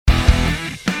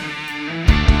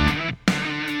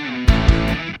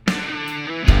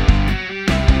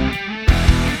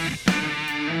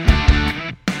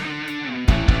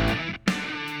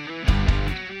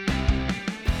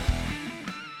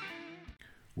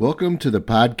Welcome to the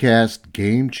podcast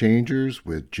Game Changers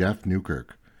with Jeff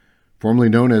Newkirk. Formerly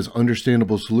known as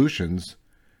Understandable Solutions,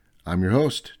 I'm your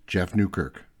host, Jeff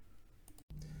Newkirk.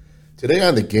 Today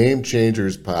on the Game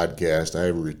Changers podcast, I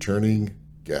have a returning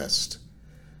guest,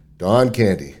 Dawn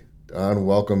Candy. Dawn,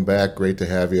 welcome back. Great to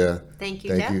have you. Thank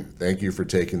you, Jeff. Thank you for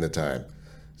taking the time.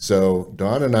 So,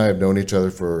 Dawn and I have known each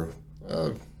other for,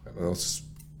 3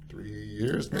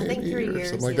 years, maybe, I think 3 years,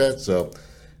 something like yes. that. So,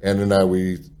 Ann and I,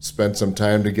 we spent some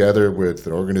time together with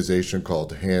an organization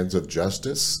called Hands of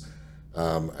Justice.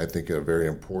 I think a very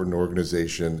important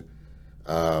organization.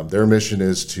 Their mission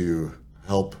is to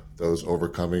help those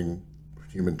overcoming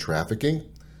human trafficking.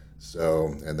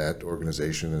 So, and that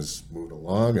organization has moved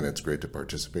along, and it's great to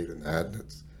participate in that.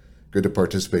 It's good to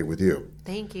participate with you.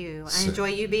 Thank you. I enjoy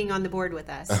you being on the board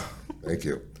with us. Thank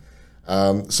you.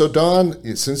 So,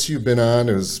 Dawn, since you've been on,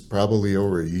 it was probably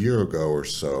over a year ago or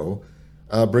so.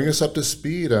 Bring us up to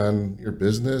speed on your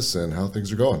business and how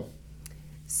things are going.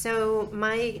 So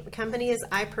my company is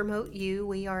I Promote You.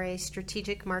 We are a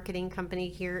strategic marketing company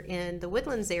here in the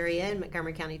Woodlands area in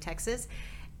Montgomery County, Texas.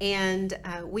 And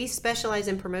we specialize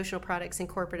in promotional products and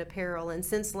corporate apparel. And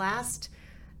since last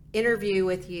interview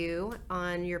with you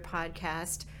on your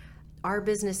podcast, our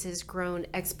business has grown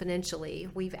exponentially.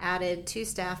 We've added 2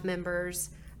 staff members.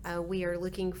 We are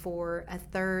looking for a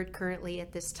third currently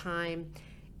at this time.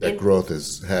 That growth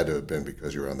has had to have been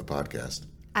because you were on the podcast.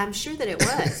 I'm sure that it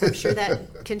was. I'm sure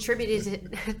that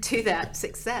contributed to that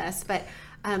success. But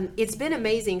it's been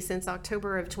amazing since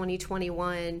October of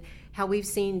 2021 how we've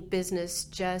seen business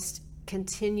just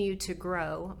continue to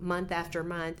grow month after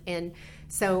month. And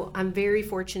so I'm very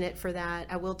fortunate for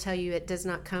that. I will tell you it does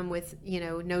not come with,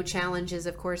 no challenges,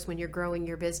 of course, when you're growing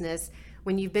your business.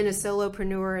 When you've been a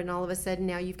solopreneur and all of a sudden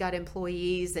now you've got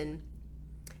employees and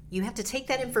you have to take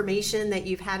that information that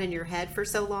you've had in your head for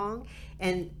so long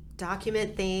and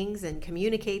document things and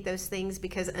communicate those things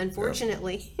because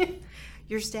unfortunately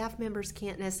your staff members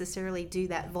can't necessarily do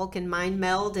that Vulcan mind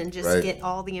meld and just get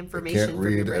all the information. They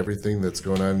can't read everything that's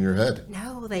going on in your head.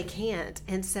 No, they can't.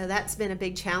 And so that's been a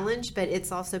big challenge, but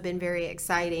it's also been very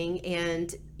exciting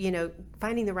and,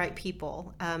 finding the right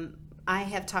people. I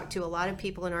have talked to a lot of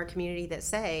people in our community that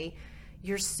say,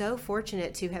 you're so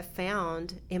fortunate to have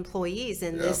found employees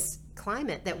in this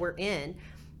climate that we're in.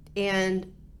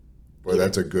 And boy,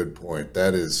 that's a good point.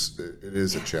 It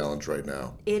is a challenge right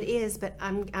now. It is, but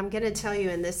I'm going to tell you,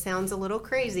 and this sounds a little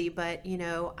crazy, but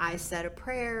I said a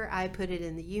prayer, I put it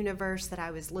in the universe that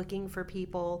I was looking for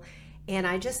people, and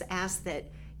I just asked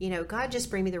that, God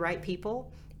just bring me the right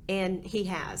people, and He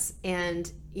has.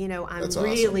 And, I'm That's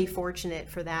really awesome. fortunate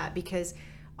for that because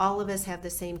all of us have the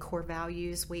same core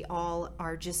values. We all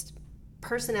are just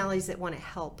personalities that want to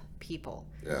help people.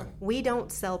 Yeah. We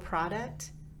don't sell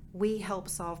product. We help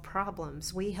solve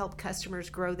problems. We help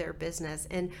customers grow their business.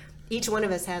 And each one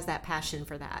of us has that passion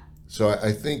for that. So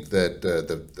I think that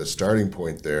the starting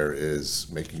point there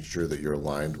is making sure that you're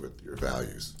aligned with your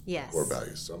values. Yes. Core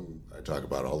values. Some I talk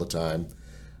about all the time.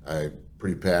 I'm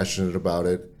pretty passionate about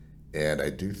it. And I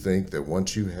do think that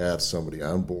once you have somebody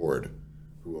on board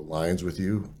who aligns with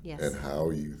you and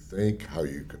how you think, how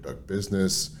you conduct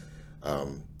business,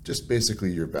 just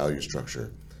basically your value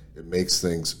structure. It makes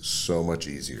things so much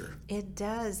easier. It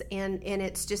does. And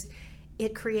it's just,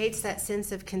 it creates that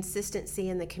sense of consistency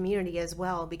in the community as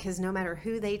well, because no matter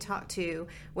who they talk to,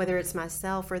 whether it's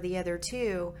myself or the other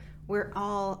 2, we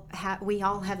all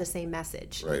have the same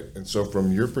message. Right. And so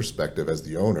from your perspective as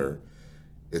the owner,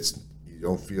 you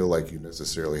don't feel like you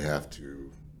necessarily have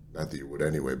to, not that you would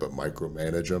anyway, but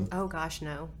micromanage them. Oh, gosh,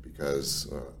 no.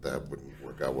 Because that wouldn't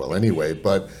work out well anyway.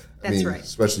 But, Right.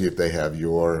 Especially if they have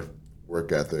your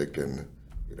work ethic and,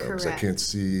 because I Correct. can't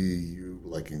see you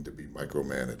liking to be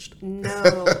micromanaged.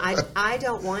 No, I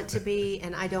don't want to be,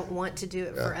 and I don't want to do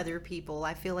it for other people.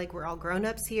 I feel like we're all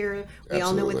grown-ups here. We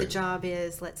all know what the job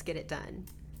is. Let's get it done.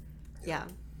 Yeah.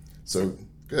 So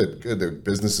good. The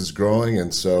business is growing.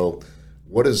 And so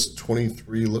what does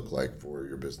 23 look like for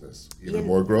your business? Even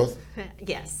more growth?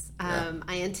 Yes. Yeah.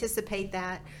 I anticipate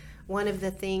that. One of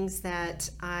the things that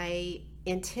I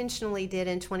intentionally did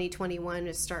in 2021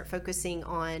 is start focusing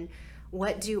on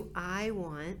what do I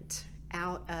want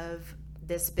out of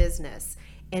this business.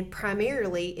 And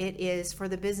primarily it is for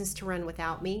the business to run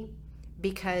without me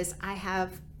because I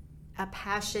have a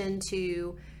passion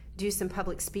to do some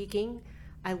public speaking.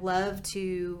 I love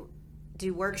to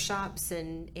do workshops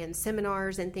and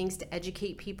seminars and things to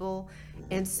educate people.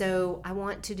 And so I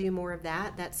want to do more of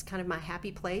that. That's kind of my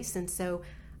happy place. And so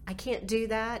I can't do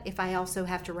that if I also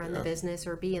have to run the business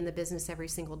or be in the business every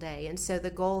single day. And so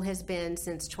the goal has been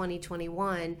since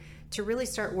 2021 to really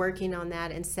start working on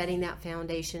that and setting that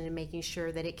foundation and making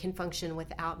sure that it can function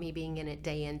without me being in it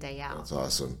day in, day out. That's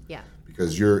awesome. Yeah.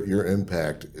 Because your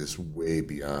impact is way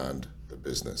beyond the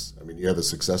business. I mean, you have a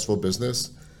successful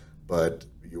business, but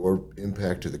your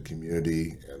impact to the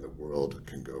community and the world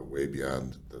can go way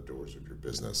beyond the doors of your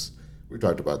business. We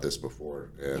talked about this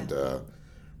before, and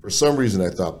for some reason I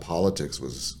thought politics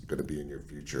was going to be in your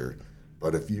future.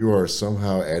 But if you are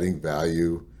somehow adding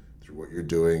value through what you're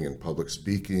doing in public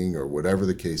speaking or whatever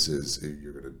the case is,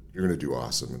 you're gonna do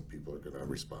awesome, and people are going to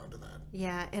respond to that.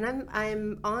 Yeah, and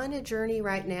I'm on a journey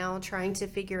right now trying to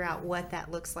figure out what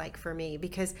that looks like for me,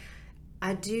 because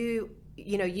I do.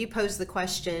 You posed the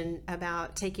question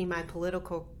about taking my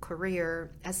political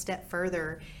career a step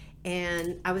further,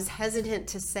 and I was hesitant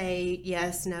to say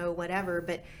yes, no, whatever,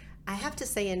 but I have to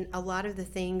say in a lot of the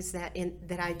things that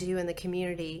I do in the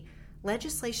community,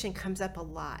 legislation comes up a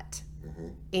lot. Mm-hmm.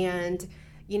 And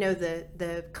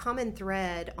the common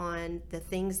thread on the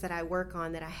things that I work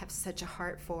on that I have such a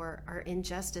heart for are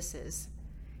injustices.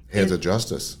 Hands of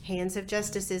Justice. Hands of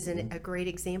Justice is a great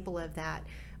example of that.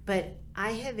 But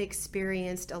I have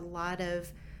experienced a lot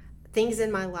of things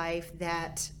in my life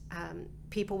that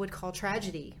people would call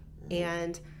tragedy.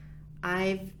 And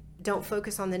I don't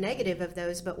focus on the negative of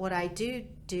those, but what I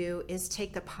do is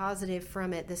take the positive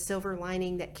from it, the silver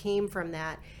lining that came from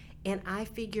that, and I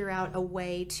figure out a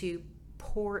way to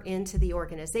pour into the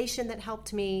organization that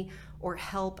helped me or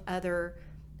help other,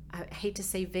 I hate to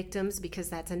say victims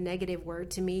because that's a negative word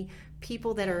to me,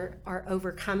 people that are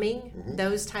overcoming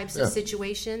those types of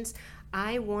situations.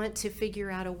 I want to figure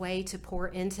out a way to pour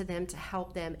into them to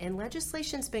help them. And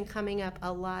legislation's been coming up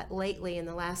a lot lately in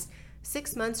the last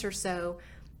 6 months or so.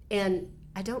 And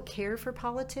I don't care for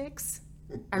politics.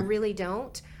 I really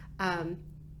don't.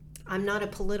 I'm not a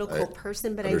political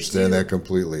person, but I understand that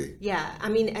completely. Yeah, I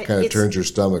mean, it kind of turns your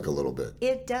stomach a little bit.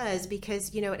 It does,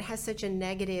 because it has such a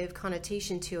negative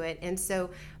connotation to it, and so.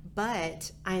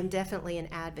 But I am definitely an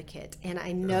advocate, and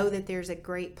I know that there's a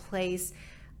great place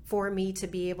for me to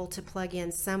be able to plug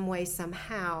in some way,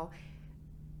 somehow,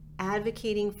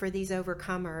 advocating for these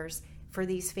overcomers, for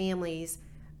these families.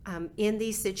 In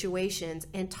these situations,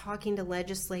 and talking to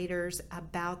legislators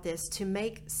about this to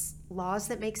make laws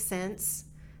that make sense,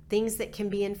 things that can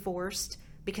be enforced,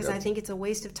 because I think it's a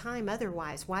waste of time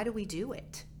otherwise. Why do we do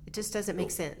it? It just doesn't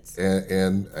make sense.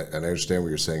 And I understand what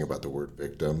you're saying about the word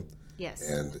victim. Yes.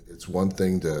 And it's one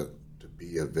thing to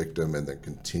be a victim and then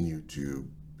continue to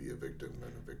be a victim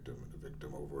and a victim and a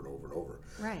victim over and over and over.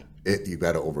 Right. You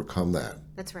got to overcome that.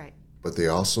 That's right. But they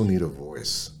also need a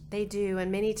voice. They do, and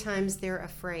many times they're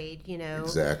afraid,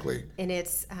 Exactly. And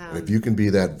it's... and if you can be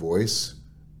that voice,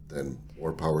 then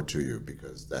more power to you,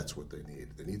 because that's what they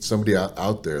need. They need somebody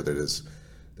out there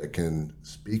that can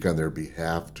speak on their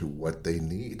behalf to what they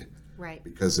need. Right.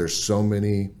 Because there's so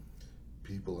many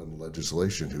people in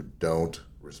legislation who don't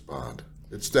respond.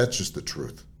 That's just the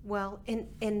truth. Well,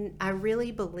 and I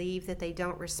really believe that they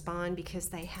don't respond because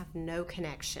they have no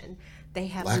connection. They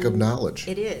have lack of knowledge.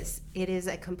 It is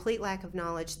a complete lack of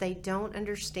knowledge. They don't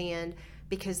understand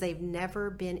because they've never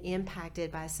been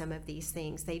impacted by some of these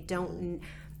things. They don't,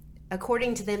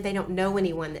 according to them, they don't know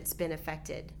anyone that's been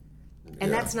affected.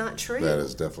 And that's not true. That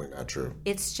is definitely not true.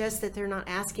 It's just that they're not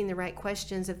asking the right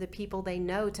questions of the people they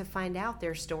know to find out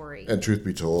their story. And truth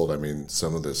be told, I mean,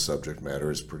 some of this subject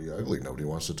matter is pretty ugly. Nobody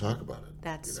wants to talk about it.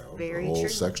 That's very true. The whole true.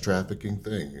 sex trafficking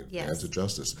thing, yes. Hands of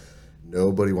Justice.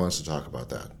 Nobody wants to talk about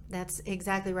that. That's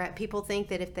exactly right. People think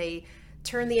that if they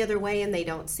turn the other way and they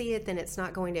don't see it, then it's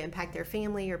not going to impact their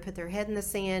family or put their head in the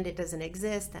sand. It doesn't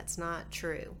exist. That's not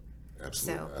true.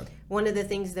 Absolutely so not. One of the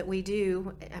things that we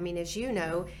do, I mean, as you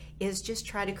know, is just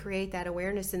try to create that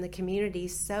awareness in the community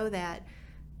so that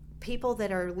people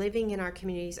that are living in our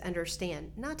communities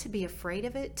understand, not to be afraid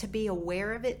of it, to be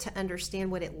aware of it, to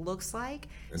understand what it looks like.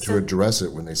 And to address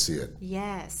it when they see it.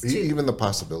 Yes. Even the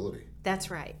possibility.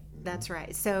 That's right. That's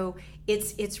right. So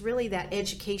it's really that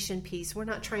education piece. We're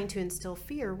not trying to instill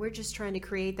fear. We're just trying to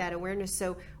create that awareness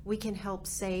so we can help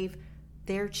save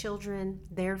their children,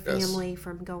 their family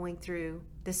from going through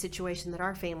the situation that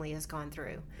our family has gone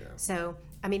through. Yeah. So,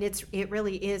 I mean, it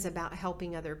really is about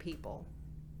helping other people.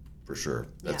 For sure.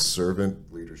 That's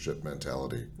servant leadership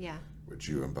mentality, which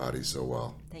you embody so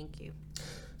well. Thank you.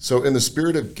 So in the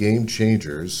spirit of game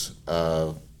changers,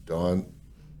 Dawn,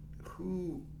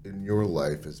 who in your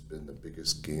life has been the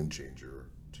biggest game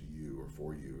changer to you or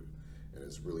for you and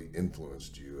has really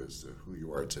influenced you as to who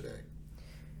you are today?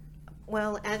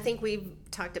 Well, I think we've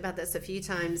talked about this a few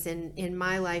times. In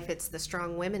my life, it's the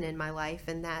strong women in my life,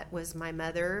 and that was my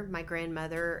mother, my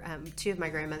grandmother, two of my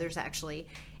grandmothers actually,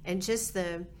 and just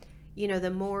the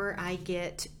more I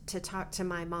get to talk to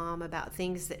my mom about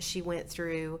things that she went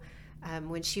through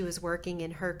when she was working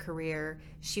in her career.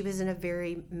 She was in a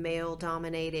very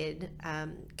male-dominated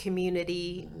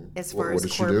community as far What as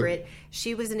did she do? corporate.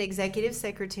 She was an executive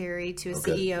secretary to a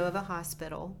Okay. CEO of a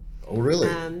hospital. Oh,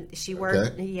 really? She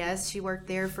worked, Okay. yes, she worked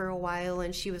there for a while,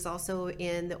 and she was also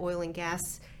in the oil and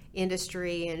gas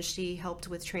industry, and she helped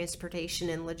with transportation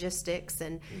and logistics,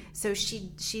 and so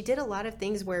she did a lot of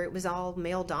things where it was all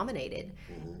male dominated,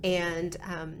 and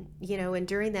and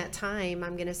during that time,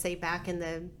 I'm going to say back in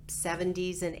the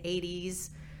 70s and 80s,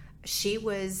 she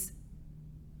was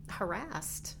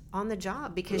harassed on the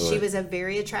job because she Really? was a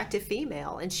very attractive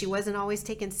female and she wasn't always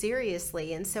taken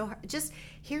seriously. And so just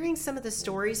hearing some of the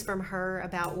stories from her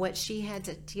about what she had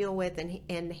to deal with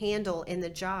and handle in the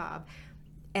job,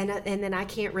 and then I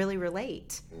can't really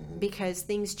relate because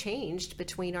things changed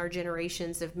between our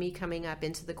generations of me coming up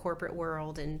into the corporate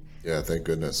world. And Yeah, thank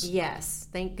goodness. yes,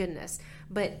 thank goodness.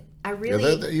 But I Yeah,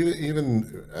 really,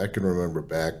 even I can remember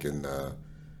back in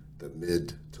the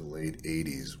mid to late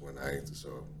 '80s when I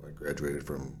graduated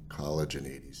from college in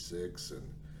 '86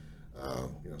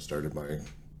 and started my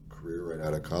career right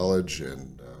out of college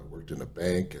and worked in a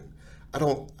bank, and I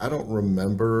don't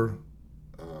remember.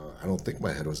 I don't think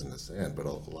my head was in the sand, but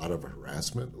a lot of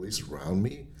harassment, at least around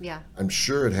me. yeah, I'm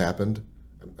sure it happened.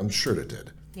 I'm sure it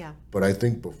did. yeah. But I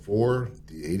think before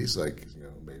the '80s,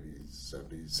 maybe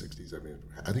 '70s, '60s. I mean,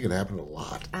 I think it happened a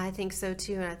lot. I think so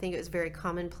too, and I think it was very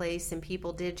commonplace, and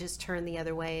people did just turn the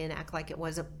other way and act like it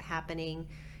wasn't happening,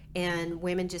 and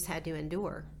women just had to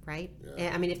endure, right?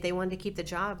 Yeah. I mean, if they wanted to keep the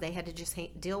job, they had to just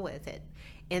deal with it.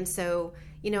 And so,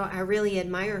 I really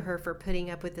admire her for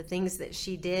putting up with the things that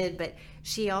she did, but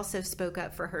she also spoke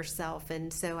up for herself,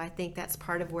 and so I think that's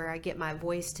part of where I get my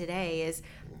voice today is,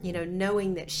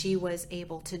 knowing that she was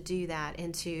able to do that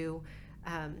and to,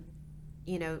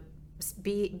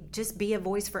 be a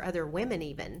voice for other women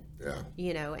even,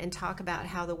 Yeah. and talk about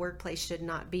how the workplace should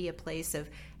not be a place of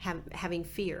having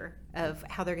fear of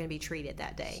how they're going to be treated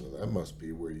that day. So that must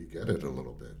be where you get it a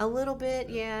little bit. A little bit,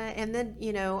 yeah. And then,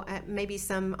 maybe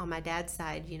some on my dad's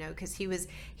side, because he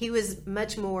was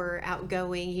much more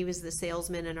outgoing. He was the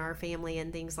salesman in our family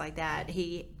and things like that.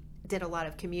 He did a lot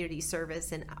of community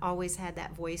service and always had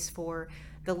that voice for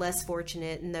the less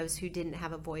fortunate and those who didn't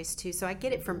have a voice too. So I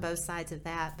get it from both sides of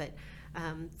that, but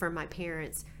from my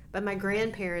parents. But my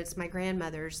grandparents, my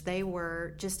grandmothers, they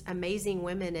were just amazing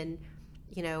women. And,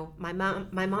 my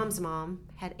mom's mom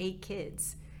had 8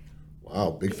 kids.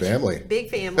 Wow, big family. Big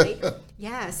family.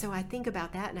 Yeah, so I think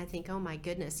about that and I think, oh my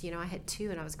goodness, I had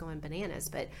 2 and I was going bananas.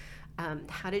 But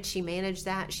how did she manage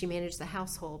that? She managed the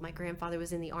household. My grandfather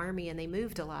was in the Army and they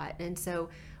moved a lot. And so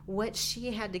what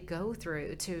she had to go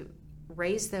through to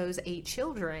raise those 8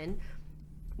 children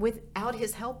without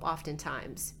his help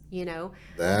oftentimes,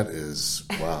 That is,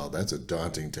 wow, that's a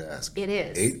daunting task. It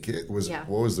is. 8 kids? Yeah.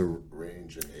 What was the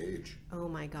range in age? Oh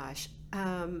my gosh.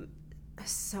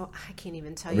 So I can't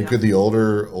even tell I mean, you. could the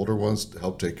older ones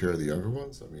help take care of the younger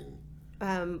ones? I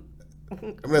mean,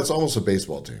 that's almost a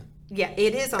baseball team. Yeah,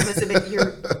 it is almost a bit.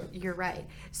 You're right.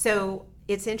 So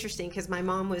it's interesting because my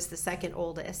mom was the second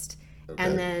oldest, Okay.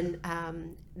 and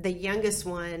then the youngest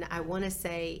one I want to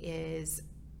say is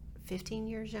 15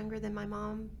 years younger than my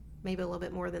mom, maybe a little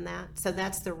bit more than that. So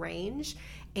that's the range.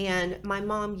 And my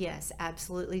mom, yes,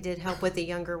 absolutely did help with the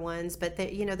younger ones, but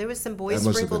there was some boys That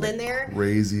must have sprinkled been in there. a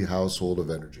crazy household of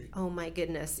energy. Oh my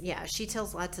goodness. Yeah, she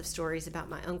tells lots of stories about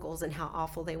my uncles and how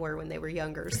awful they were when they were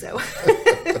younger. So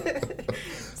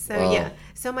Wow. yeah.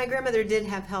 So my grandmother did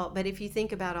have help, but if you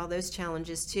think about all those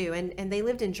challenges too, and they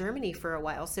lived in Germany for a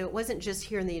while. So it wasn't just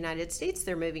here in the United States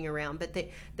they're moving around, but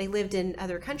they lived in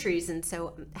other countries, and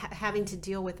so having to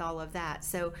deal with all of that.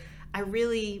 So I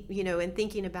really, in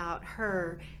thinking about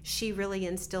her, she really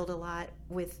instilled a lot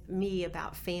with me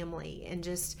about family and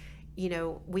just,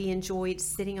 we enjoyed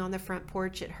sitting on the front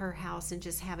porch at her house and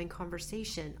just having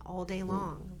conversation all day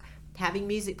long, having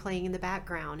music playing in the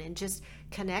background and just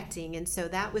connecting. And so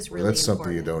that was really That's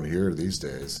something important. you don't hear these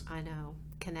days. I know,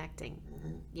 connecting.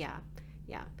 Yeah.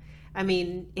 Yeah. I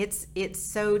mean, it's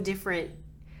so different.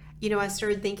 I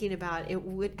started thinking about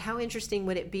how interesting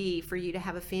would it be for you to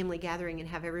have a family gathering and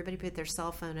have everybody put their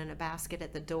cell phone in a basket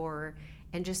at the door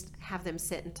and just have them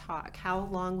sit and talk? How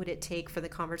long would it take for the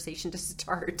conversation to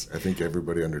start? I think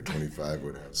everybody under 25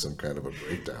 would have some kind of a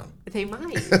breakdown. They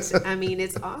might. I mean,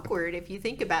 it's awkward if you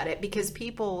think about it because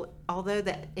people, although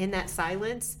that in that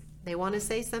silence, they want to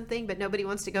say something, but nobody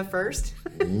wants to go first.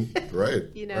 Right.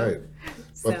 You know? Right.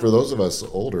 So, But for those of us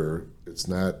older, it's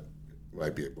not,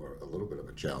 might be a little bit of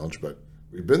a challenge, but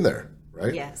we've been there,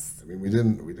 right? yes, I mean, we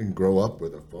didn't grow up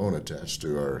with a phone attached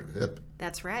to our hip.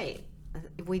 that's right.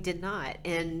 We did not.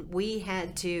 And we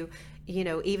had to,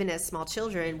 even as small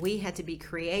children, we had to be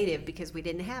creative because we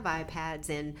didn't have iPads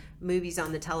and movies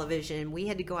on the television. We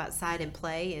had to go outside and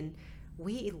play, and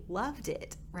we loved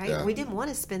it, right? Yeah. We didn't want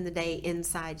to spend the day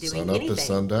inside doing Sun up anything. to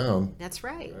sundown. That's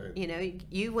right. Right.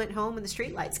 You went home and the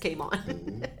street lights came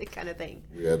on, kind of thing.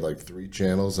 We had like 3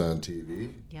 channels on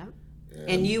TV. Yeah.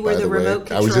 And you were by the way, remote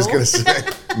control. I was just going to say,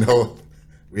 no,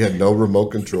 we had no remote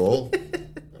control.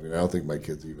 I mean, I don't think my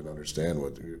kids even understand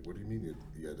what do you mean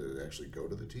you had to actually go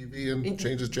to the TV and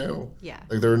change the channel? Yeah.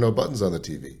 Like there were no buttons on the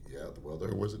TV. Yeah, well,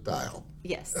 there was a dial.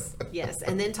 Yes, yes.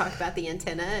 And then talk about the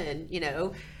antenna and,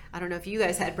 I don't know if you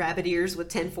guys had rabbit ears with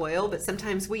tinfoil, but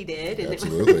sometimes we did. And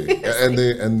Absolutely.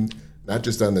 And not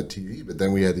just on the TV, but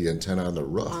then we had the antenna on the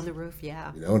roof. on the roof,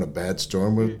 yeah. And a bad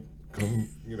storm would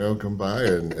come by,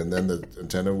 and then the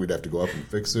antenna, we'd have to go up and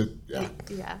fix it. Yeah.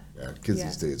 Yeah. Yeah, kids Yeah.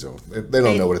 these days they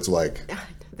don't know what it's like.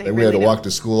 They And we had really to walk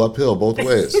to school uphill both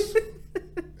ways.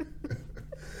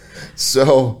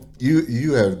 So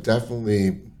you have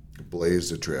definitely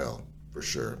blazed a trail for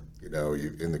sure.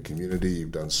 You in the community,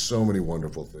 you've done so many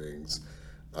wonderful things.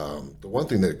 The one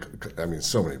thing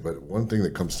so many, but one thing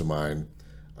that comes to mind,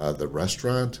 the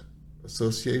Restaurant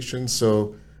Association.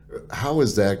 So how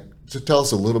is that? Just tell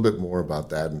us a little bit more about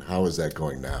that, and how is that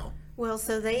going now? Well,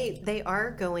 so they are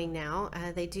going now.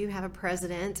 They do have a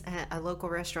president, a local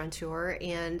restaurateur,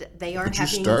 and they are But you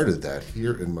having... started that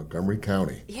here in Montgomery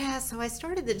County. Yeah, so I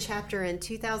started the chapter in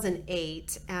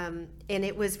 2008, and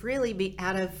it was really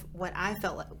out of what I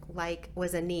felt like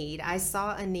was a need. I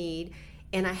saw a need,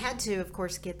 and I had to, of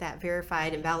course, get that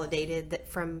verified and validated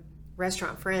from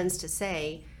restaurant friends to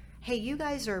say, hey, you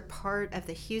guys are part of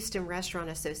the Houston Restaurant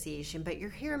Association, but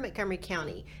you're here in Montgomery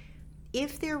County.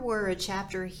 If there were a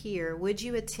chapter here, would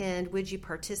you attend? Would you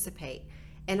participate?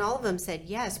 And all of them said,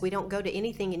 yes, we don't go to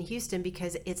anything in Houston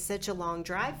because it's such a long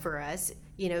drive for us,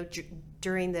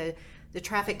 during the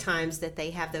traffic times that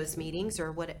they have those meetings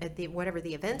or whatever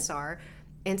the events are.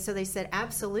 And so they said,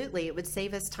 absolutely, it would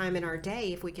save us time in our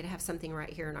day if we could have something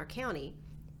right here in our county.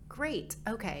 Great.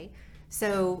 Okay.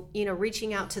 So,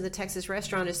 reaching out to the Texas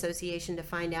Restaurant Association to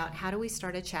find out how do we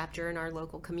start a chapter in our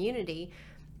local community.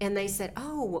 And they said,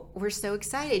 oh, we're so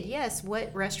excited. Yes,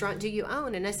 what restaurant do you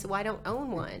own? And I said, well, I don't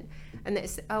own one. And they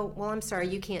said, oh, well, I'm sorry,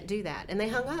 you can't do that. And they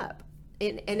hung up.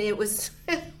 And it was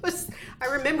I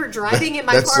remember driving in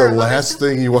my car. That's the last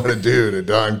thing you want to do to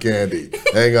Dawn Candy.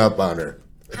 Hang up on her.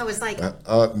 I was like,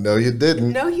 no, you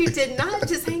didn't. no, you did not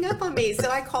just hang up on me. So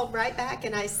I called right back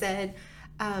and I said,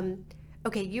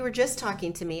 okay, you were just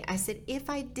talking to me. I said, if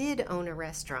I did own a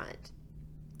restaurant,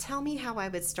 tell me how I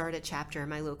would start a chapter in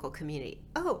my local community.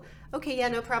 Oh, okay, yeah,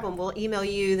 no problem. We'll email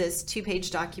you this 2-page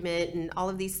document, and all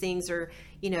of these things are,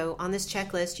 on this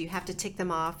checklist. You have to tick them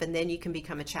off, and then you can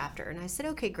become a chapter. And I said,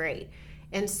 okay, great.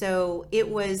 And so it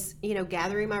was,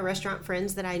 gathering my restaurant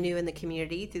friends that I knew in the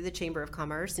community through the Chamber of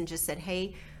Commerce and just said,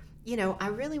 hey, I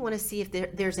really want to see if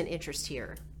there's an interest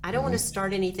here. I don't want to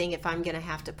start anything if I'm going to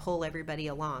have to pull everybody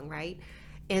along, right?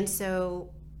 And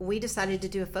so we decided to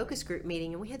do a focus group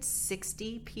meeting, and we had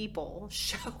 60 people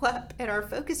show up at our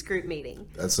focus group meeting.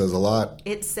 That says a lot.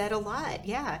 It said a lot,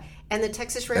 yeah. And the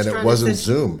Texas And Restaurant... it wasn't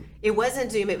Zoom. It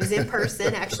wasn't Zoom. It was in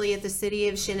person, actually, at the city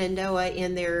of Shenandoah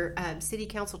in their city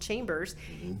council chambers,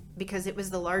 because it was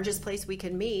the largest place we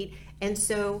could meet. And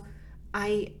so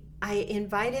I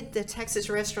invited the Texas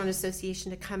Restaurant Association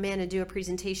to come in and do a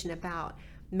presentation about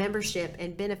membership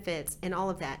and benefits and all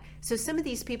of that. So some of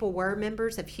these people were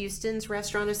members of Houston's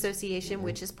Restaurant Association,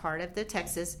 which is part of the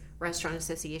Texas Restaurant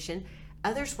Association.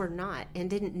 Others were not and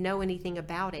didn't know anything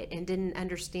about it and didn't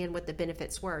understand what the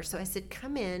benefits were. So I said,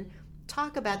 come in,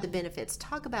 talk about the benefits,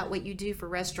 talk about what you do for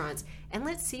restaurants, and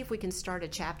let's see if we can start a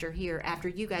chapter here after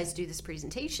you guys do this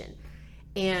presentation.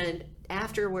 And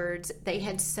afterwards, they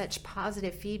had such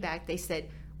positive feedback. They said,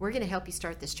 we're going to help you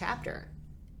start this chapter.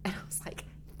 And I was like,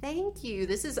 thank you.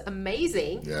 This is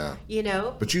amazing. Yeah.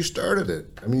 But you started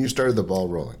it. I mean, you started the ball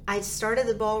rolling. I started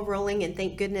the ball rolling, and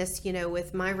thank goodness,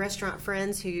 with my restaurant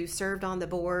friends who served on the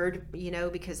board,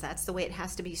 because that's the way it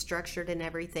has to be structured and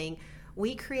everything.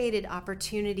 We created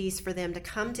opportunities for them to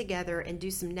come together and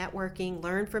do some networking,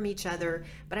 learn from each other.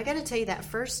 But I got to tell you, that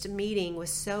first meeting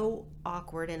was so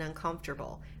awkward and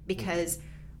uncomfortable because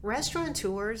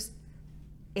restaurateurs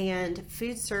and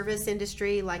food service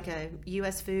industry like a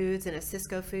U.S. Foods and a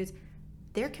Cisco Foods,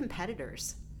 they're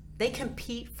competitors. They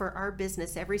compete for our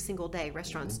business every single day.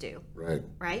 Restaurants do. Right.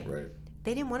 Right? Right.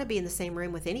 they didn't want to be in the same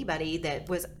room with anybody that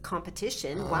was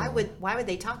competition. Why would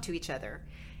they talk to each other?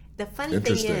 The funny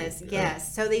thing is,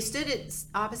 yes, so they stood at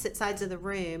opposite sides of the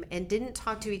room and didn't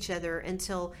talk to each other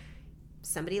until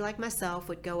somebody like myself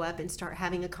would go up and start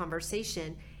having a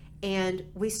conversation. And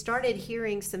we started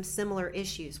hearing some similar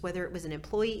issues, whether it was an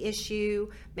employee issue,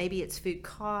 maybe it's food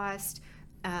cost,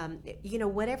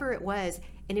 whatever it was.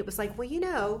 And it was like,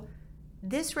 well,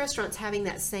 this restaurant's having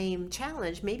that same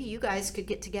challenge. Maybe you guys could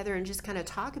get together and just kind of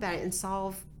talk about it and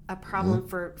solve a problem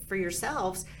for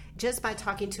yourselves just by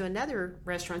talking to another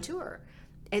restaurateur.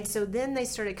 And so then they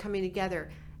started coming together.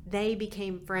 They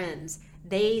became friends.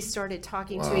 They started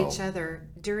talking to each other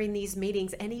during these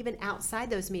meetings, and even outside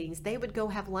those meetings. They would go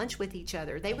have lunch with each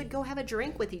other. They would go have a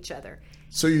drink with each other.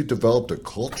 So you developed a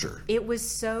culture. It was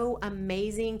so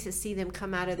amazing to see them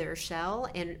come out of their shell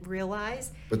and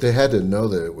realize. But they had to know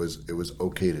that it was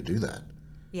okay to do that.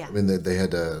 Yeah. I mean, they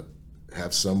had to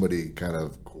have somebody kind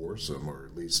of coerce them, or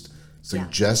at least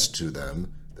suggest to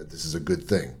them that this is a good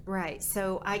thing. Right.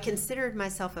 So I considered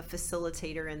myself a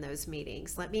facilitator in those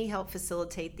meetings. Let me help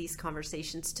facilitate these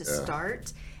conversations to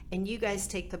start, and you guys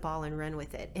take the ball and run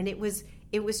with it. And it was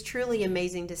truly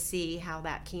amazing to see how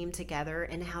that came together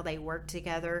and how they worked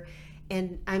together.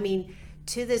 And I mean,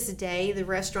 to this day, the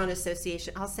Restaurant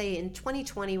Association, I'll say in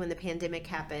 2020 when the pandemic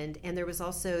happened, and there was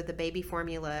also the baby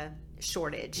formula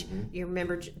shortage. You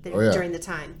remember during the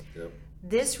time. Yep.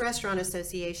 This Restaurant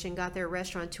Association got their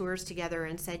restaurateurs together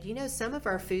and said, some of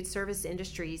our food service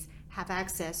industries have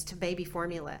access to baby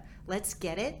formula. Let's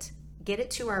get it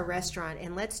to our restaurant,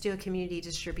 and let's do a community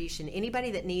distribution. Anybody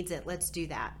that needs it, let's do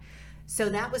that. So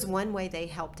that was one way they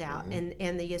helped out,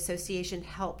 and the association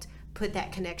helped put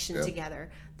that connection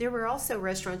together. There were also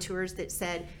restaurateurs that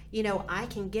said, I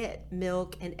can get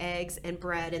milk and eggs and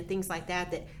bread and things like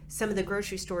that some of the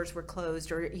grocery stores were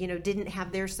closed or, didn't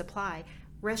have their supply.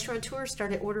 Restaurateurs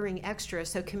started ordering extra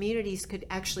so communities could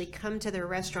actually come to their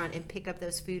restaurant and pick up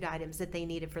those food items that they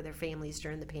needed for their families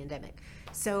during the pandemic.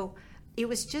 So it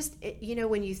was just,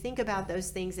 when you think about those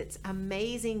things, it's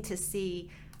amazing to see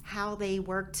how they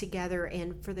work together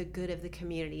and for the good of the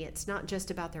community. It's not just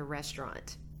about their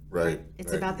restaurant. Right.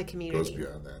 It's about the community. It goes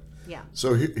beyond that. Yeah.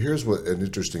 So here's an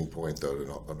interesting point,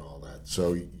 though, on all that.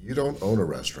 So you don't own a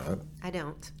restaurant. I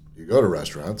don't. You go to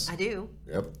restaurants. I do.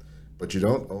 Yep. But you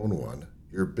don't own one.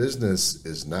 Your business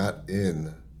is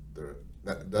doesn't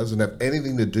have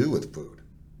anything to do with food.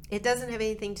 It doesn't have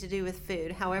anything to do with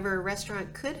food. However, a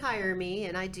restaurant could hire me,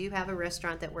 and I do have a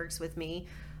restaurant that works with me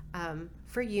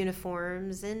for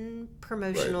uniforms and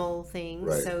promotional things.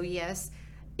 Right. So, yes,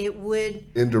 it would.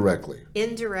 Indirectly.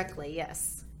 Indirectly,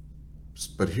 yes.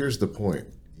 But here's the point.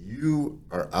 You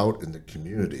are out in the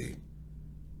community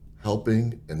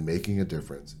helping and making a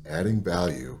difference, adding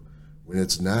value, when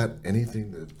it's not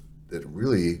anything that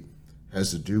really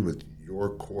has to do with your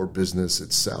core business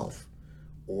itself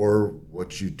or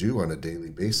what you do on a daily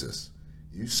basis.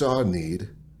 You saw a need,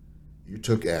 you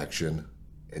took action,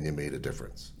 and you made a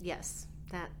difference. Yes,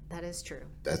 that is true.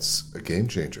 That's a game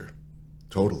changer.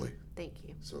 Totally. Thank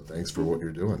you. So thanks for what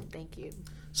you're doing. Thank you.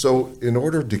 So in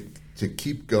order to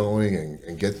keep going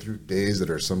and get through days that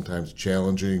are sometimes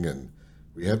challenging, and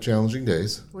we have challenging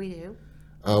days. We do.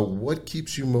 What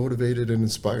keeps you motivated and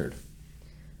inspired?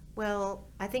 Well,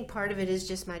 I think part of it is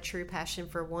just my true passion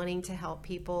for wanting to help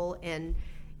people. And,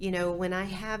 when I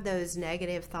have those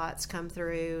negative thoughts come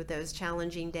through, those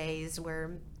challenging days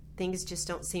where things just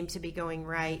don't seem to be going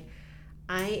right,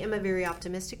 I am a very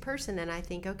optimistic person, and I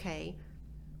think, okay,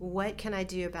 what can I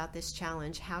do about this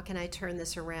challenge? How can I turn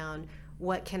this around?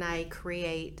 What can I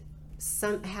create?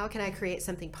 How can I create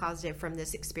something positive from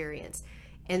this experience?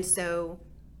 And so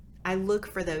I look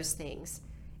for those things.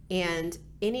 And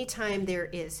anytime there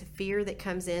is fear that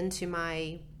comes into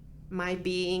my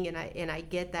being, and I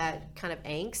get that kind of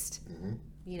angst,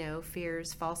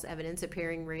 fears, false evidence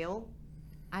appearing real,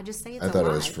 I just say it's a lie. I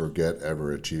thought it was forget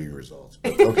ever achieving results.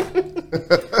 But okay.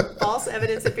 False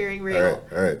evidence appearing real.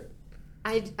 All right.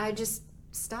 I just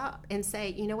stop and say,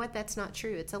 you know what, that's not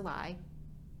true. It's a lie.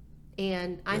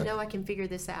 And I know I can figure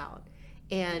this out.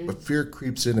 But fear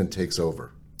creeps in and takes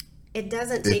over. It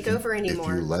doesn't take over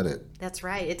anymore. If you let it. That's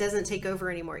right. It doesn't take over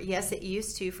anymore. Yes, it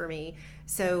used to for me.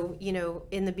 So,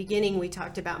 in the beginning, we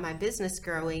talked about my business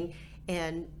growing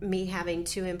and me having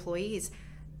 2 employees.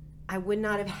 I would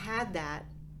not have had that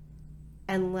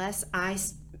unless I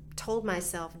told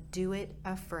myself, do it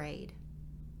afraid.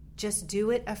 Just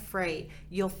do it afraid.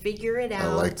 You'll figure it out.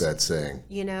 I like that saying.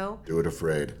 Do it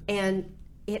afraid. And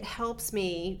it helps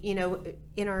me,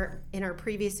 in our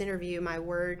previous interview, my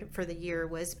word for the year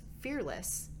was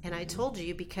fearless. And I told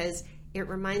you because it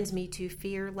reminds me to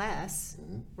fear less,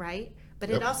 right? but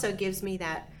it also gives me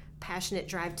that passionate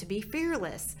drive to be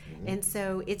fearless. And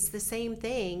so it's the same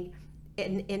thing.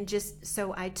 And just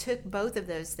so I took both of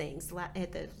those things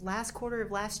at the last quarter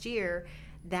of last year.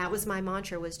 That was my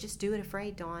mantra, was just do it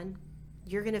afraid, Dawn.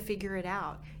 You're going to figure it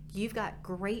out. You've got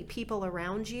great people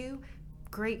around you,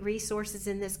 great resources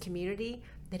in this community,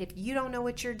 that if you don't know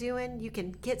what you're doing, you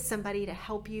can get somebody to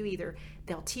help you. Either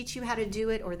they'll teach you how to do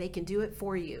it or they can do it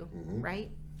for you,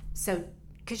 right? So,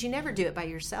 because you never do it by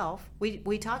yourself.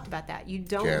 We talked about that. You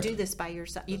don't do this by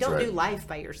yourself. You don't do life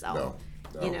by yourself.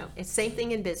 No. You know, it's the same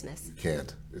thing in business. You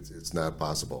can't. It's not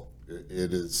possible.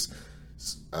 It is,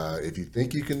 if you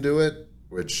think you can do it,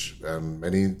 which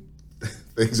many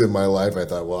things in my life I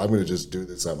thought, well, I'm going to just do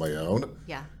this on my own.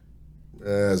 Yeah. It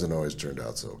hasn't always turned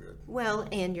out so good. Well,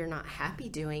 and you're not happy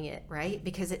doing it, right?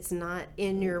 Because it's not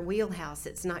in your wheelhouse.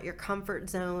 It's not your comfort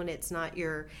zone. It's not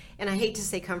your, and I hate to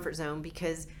say comfort zone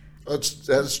because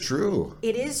that's true.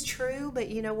 It is true, but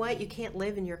you know what? You can't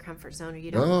live in your comfort zone or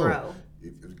you don't grow.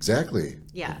 Exactly.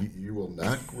 Yeah. You will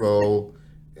not grow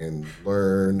and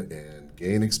learn and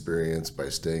gain experience by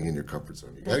staying in your comfort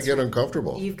zone. You got to get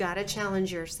uncomfortable. You've got to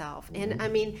challenge yourself. And I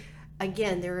mean,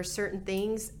 again, there are certain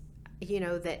things, you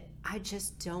know, that I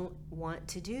just don't want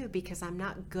to do because I'm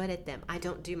not good at them. I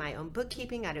don't do my own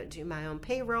bookkeeping. I don't do my own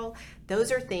payroll.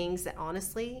 Those are things that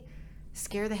honestly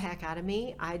scare the heck out of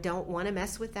me. I don't want to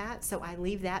mess with that. So I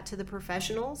leave that to the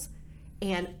professionals,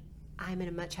 and I'm in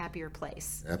a much happier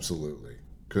place. Absolutely.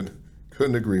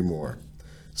 Couldn't agree more.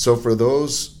 So for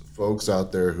those folks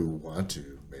out there who want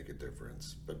to make a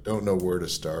difference but don't know where to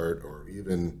start or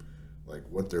even like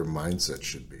what their mindset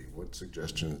should be, what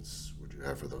suggestions would you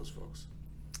have for those folks?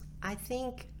 I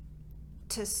think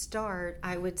to start,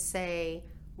 I would say,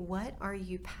 what are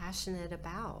you passionate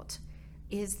about?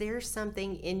 Is there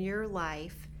something in your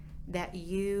life that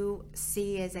you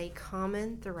see as a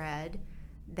common thread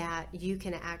that you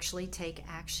can actually take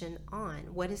action on?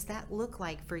 What does that look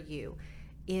like for you?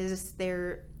 Is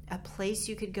there a place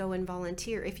you could go and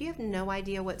volunteer? If you have no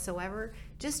idea whatsoever,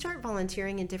 just start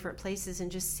volunteering in different places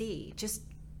and just see. Just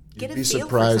get a feel for something. You'd be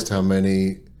surprised how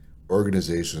many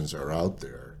organizations are out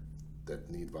there that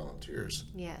need volunteers.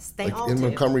 Yes, they all in do.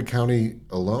 Montgomery County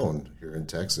alone, here in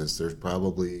Texas, there's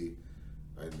probably,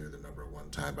 I knew the number one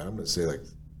time, but I'm going to say like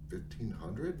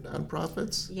 1,500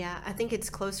 nonprofits. Yeah, I think it's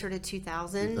closer to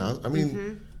 2,000. I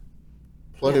mean,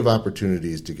 plenty of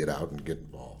opportunities to get out and get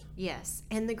involved. Yes,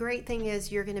 and the great thing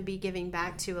is you're going to be giving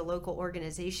back to a local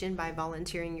organization by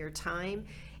volunteering your time,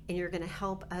 and you're going to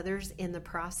help others in the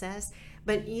process.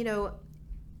 But, you know,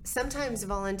 sometimes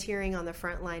volunteering on the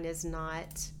front line is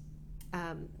not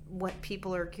what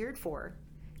people are geared for,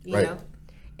 you know.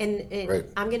 And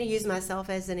I'm going to use myself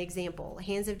as an example.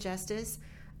 Hands of Justice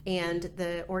and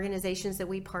the organizations that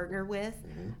we partner with,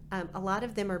 a lot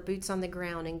of them are boots on the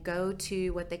ground and go to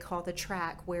what they call the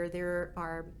track, where there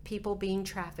are people being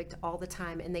trafficked all the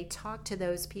time, and they talk to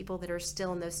those people that are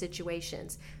still in those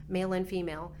situations, male and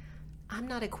female. I'm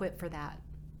not equipped for that.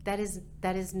 That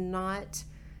is not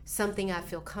something I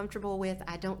feel comfortable with.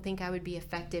 I don't think I would be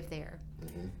effective there.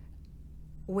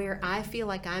 Where I feel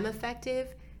like I'm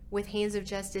effective with Hands of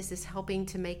Justice is helping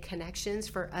to make connections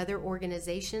for other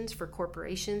organizations, for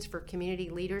corporations, for community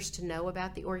leaders to know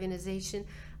about the organization.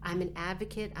 I'm an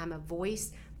advocate, I'm a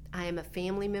voice, I am a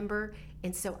family member,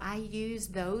 and so I use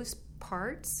those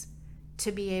parts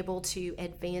to be able to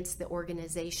advance the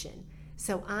organization.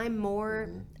 So I'm more,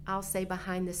 I'll say,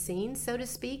 behind the scenes, so to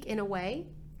speak, in a way,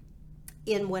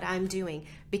 in what I'm doing,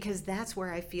 because that's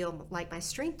where I feel like my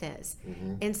strength is.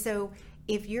 And so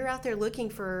if you're out there looking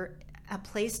for a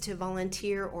place to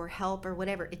volunteer or help or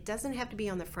whatever, it doesn't have to be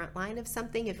on the front line of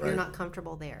something if you're not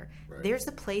comfortable there. There's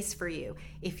a place for you.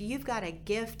 If you've got a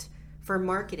gift for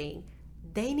marketing,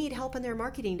 they need help in their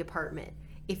marketing department.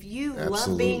 If you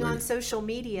love being on social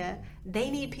media,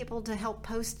 they need people to help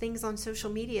post things on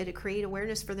social media to create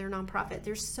awareness for their nonprofit.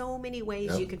 There's so many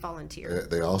ways you can volunteer.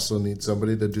 They also need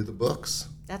somebody to do the books.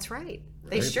 That's right.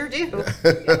 They sure do.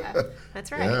 Yeah,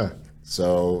 that's right. Yeah.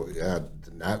 So,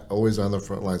 not always on the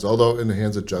front lines. Although in the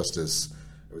Hands of Justice,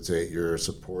 I would say you're a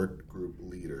support group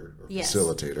leader or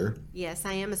facilitator. Yes,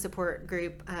 I am a support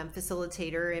group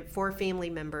facilitator for family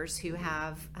members who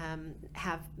have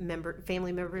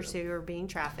family members who are being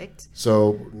trafficked.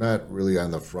 So not really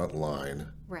on the front line,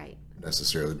 right?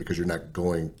 Necessarily, because you're not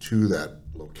going to that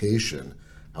location.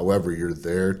 However, you're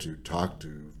there to talk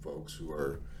to folks who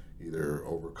are either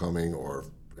overcoming or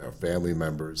family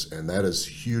members, and that is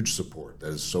huge support. That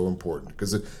is so important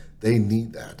because they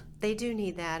need that. They do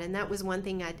need that, and that was one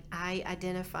thing I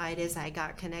identified as I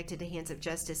got connected to Hands of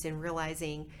Justice, in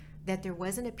realizing that there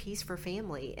wasn't a piece for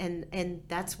family, and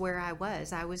that's where I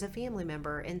was a family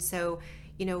member. And so,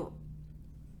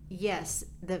 yes,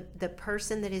 the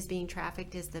person that is being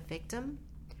trafficked is the victim,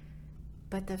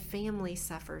 but the family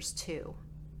suffers too.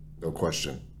 No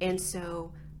question. And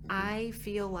so I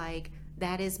feel like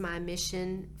that is my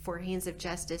mission for Hands of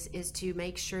Justice, is to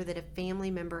make sure that a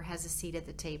family member has a seat at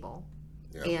the table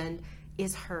and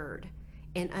is heard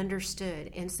and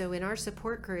understood. And so in our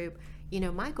support group,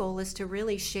 my goal is to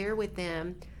really share with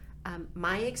them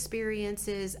my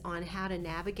experiences on how to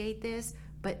navigate this,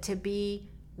 but to be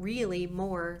really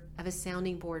more of a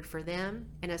sounding board for them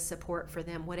and a support for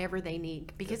them, whatever they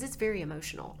need, because it's very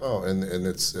emotional. Oh, and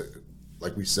it's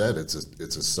like we said, it's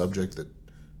a subject that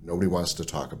nobody wants to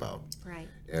talk about. Right.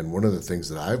 And one of the things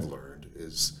that I've learned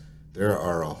is there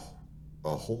are a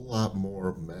whole lot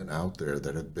more men out there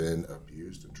that have been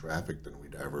abused and trafficked than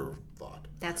we'd ever thought.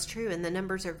 That's true, and the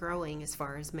numbers are growing as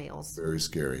far as males. Very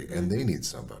scary, and they need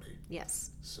somebody. Yes.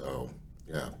 So,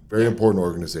 very important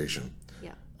organization.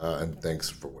 Yeah. And thanks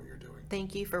for what you're doing.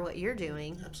 Thank you for what you're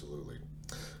doing. Absolutely.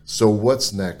 So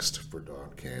what's next for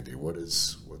Dawn Candy?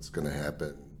 What's going to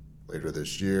happen later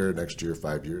this year, next year,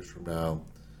 5 years from now?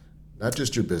 Not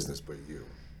just your business, but you.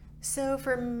 So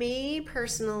for me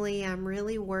personally, I'm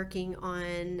really working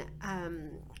on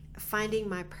finding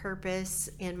my purpose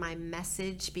and my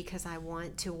message, because I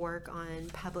want to work on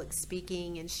public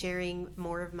speaking and sharing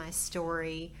more of my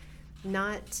story,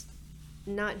 not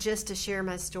just to share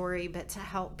my story, but to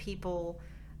help people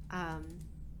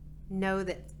know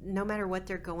that no matter what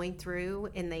they're going through,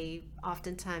 and they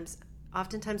oftentimes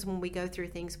when we go through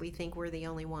things, we think we're the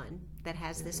only one that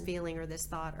has this feeling or this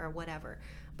thought or whatever.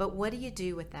 But what do you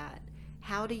do with that?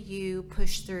 How do you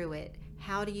push through it?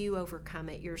 How do you overcome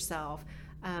it yourself?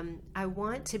 I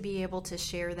want to be able to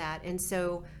share that. And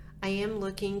so I am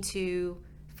looking to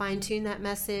fine-tune that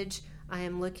message. I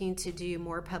am looking to do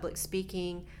more public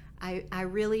speaking. I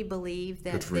really believe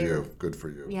that Good for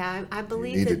you. Yeah, I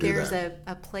believe that there's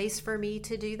a place for me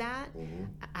to do that. Mm-hmm.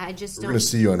 I just We're going to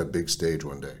see you on a big stage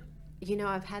one day.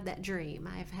 I've had that dream.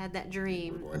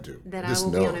 That I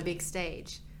will be on a big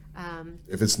stage.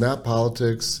 If it's not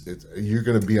politics, you're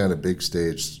going to be on a big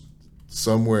stage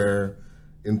somewhere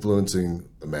influencing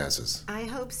the masses. I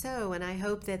hope so, and I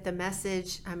hope that the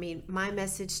message, my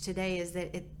message today is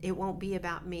that it won't be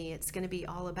about me. It's going to be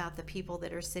all about the people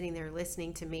that are sitting there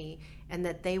listening to me, and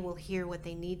that they will hear what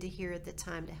they need to hear at the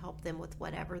time to help them with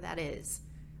whatever that is,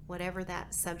 whatever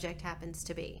that subject happens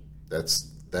to be.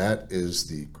 That is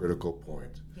the critical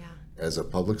point. Yeah. As a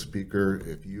public speaker,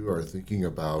 if you are thinking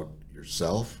about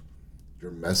yourself,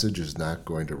 your message is not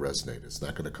going to resonate. It's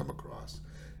not going to come across.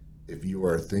 If you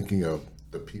are thinking of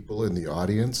the people in the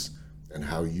audience and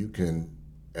how you can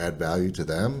add value to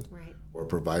them, right, or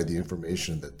provide the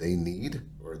information that they need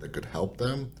or that could help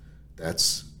them,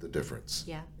 that's the difference.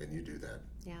 Yeah. And you do that.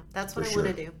 Yeah, that's what I want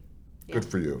to do. Yeah. Good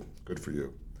for you. Good for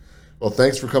you. Well,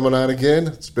 thanks for coming on again.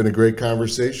 It's been a great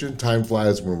conversation. Time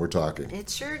flies when we're talking.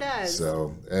 It sure does.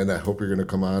 So, and I hope you're going to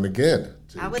come on again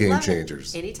I to would Game love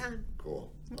Changers. it. Anytime.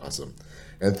 Cool. Awesome.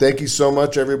 And thank you so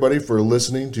much, everybody, for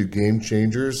listening to Game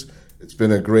Changers. It's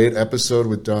been a great episode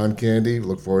with Dawn Candy.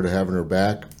 Look forward to having her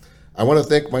back. I want to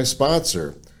thank my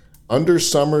sponsor,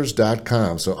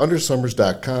 Undersummers.com. So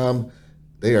Undersummers.com,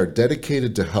 they are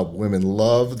dedicated to help women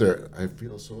love their... I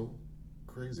feel so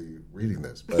crazy reading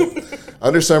this, but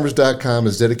Undersummers.com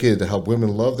is dedicated to help women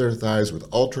love their thighs with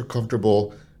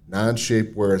ultra-comfortable,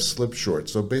 non-shapewear slip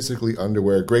shorts. So basically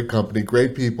underwear. Great company,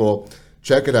 great people.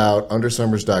 Check it out,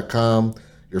 Undersummers.com.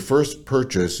 Your first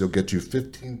purchase, you'll get you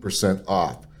 15%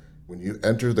 off when you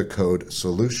enter the code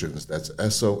SOLUTIONS. That's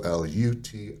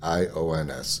SOLUTIONS.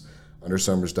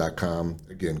 Undersummers.com.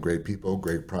 Again, great people,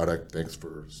 great product. Thanks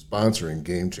for sponsoring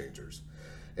Game Changers.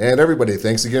 And everybody,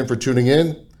 thanks again for tuning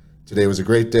in. Today was a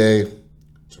great day.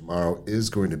 Tomorrow is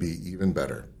going to be even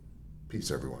better.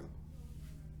 Peace, everyone.